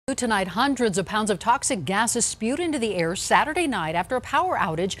tonight, hundreds of pounds of toxic gases spewed into the air Saturday night after a power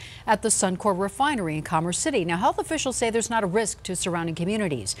outage at the Suncor refinery in Commerce City. Now, health officials say there's not a risk to surrounding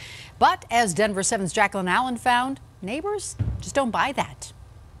communities. But as Denver 7's Jaclyn Allen found, neighbors just don't buy that.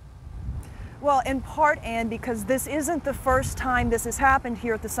 Well, in part, Ann, because this isn't the first time this has happened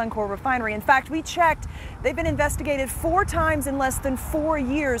here at the Suncor refinery. In fact, we checked. They've been investigated 4 times in less than 4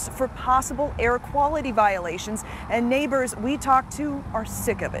 years for possible air quality violations. And neighbors we talked to are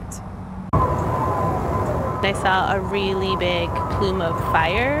sick of it. I saw a really big plume of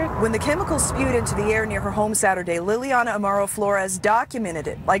fire. When the chemicals spewed into the air near her home Saturday, Liliana Amaro Flores documented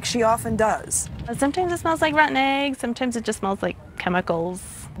it like she often does. Sometimes it smells like rotten eggs, sometimes it just smells like chemicals.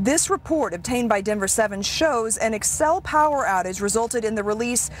 This report obtained by Denver 7 shows an Excel power outage resulted in the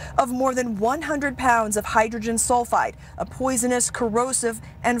release of more than 100 pounds of hydrogen sulfide, a poisonous, corrosive,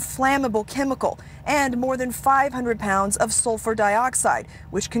 and flammable chemical, and more than 500 pounds of sulfur dioxide,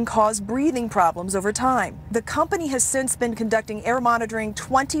 which can cause breathing problems over time. The company has since been conducting air monitoring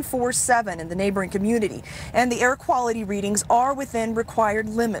 24/7 in the neighboring community, and the air quality readings are within required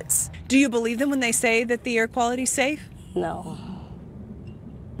limits. Do you believe them when they say that the air quality is safe? No.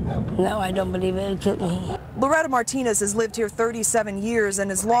 No, I don't believe it. It took me. Loretta Martinez has lived here 37 years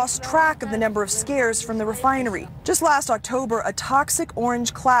and has lost track of the number of scares from the refinery. Just last October, a toxic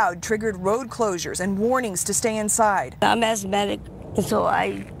orange cloud triggered road closures and warnings to stay inside. I'm asthmatic, and so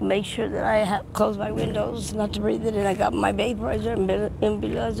I make sure that I close my windows not to breathe it in. I got my vaporizer and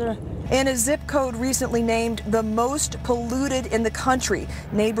nebulizer. In a zip code recently named the most polluted in the country,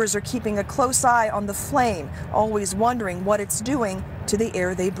 neighbors are keeping a close eye on the flame, always wondering what it's doing to the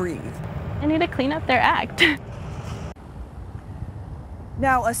air they breathe. They need to clean up their act.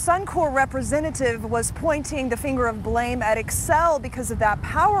 Now, a Suncor representative was pointing the finger of blame at Excel because of that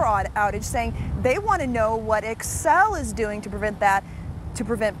power outage, saying they want to know what Excel is doing to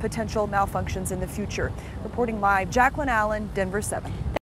prevent potential malfunctions in the future. Reporting live, Jaclyn Allen, Denver 7.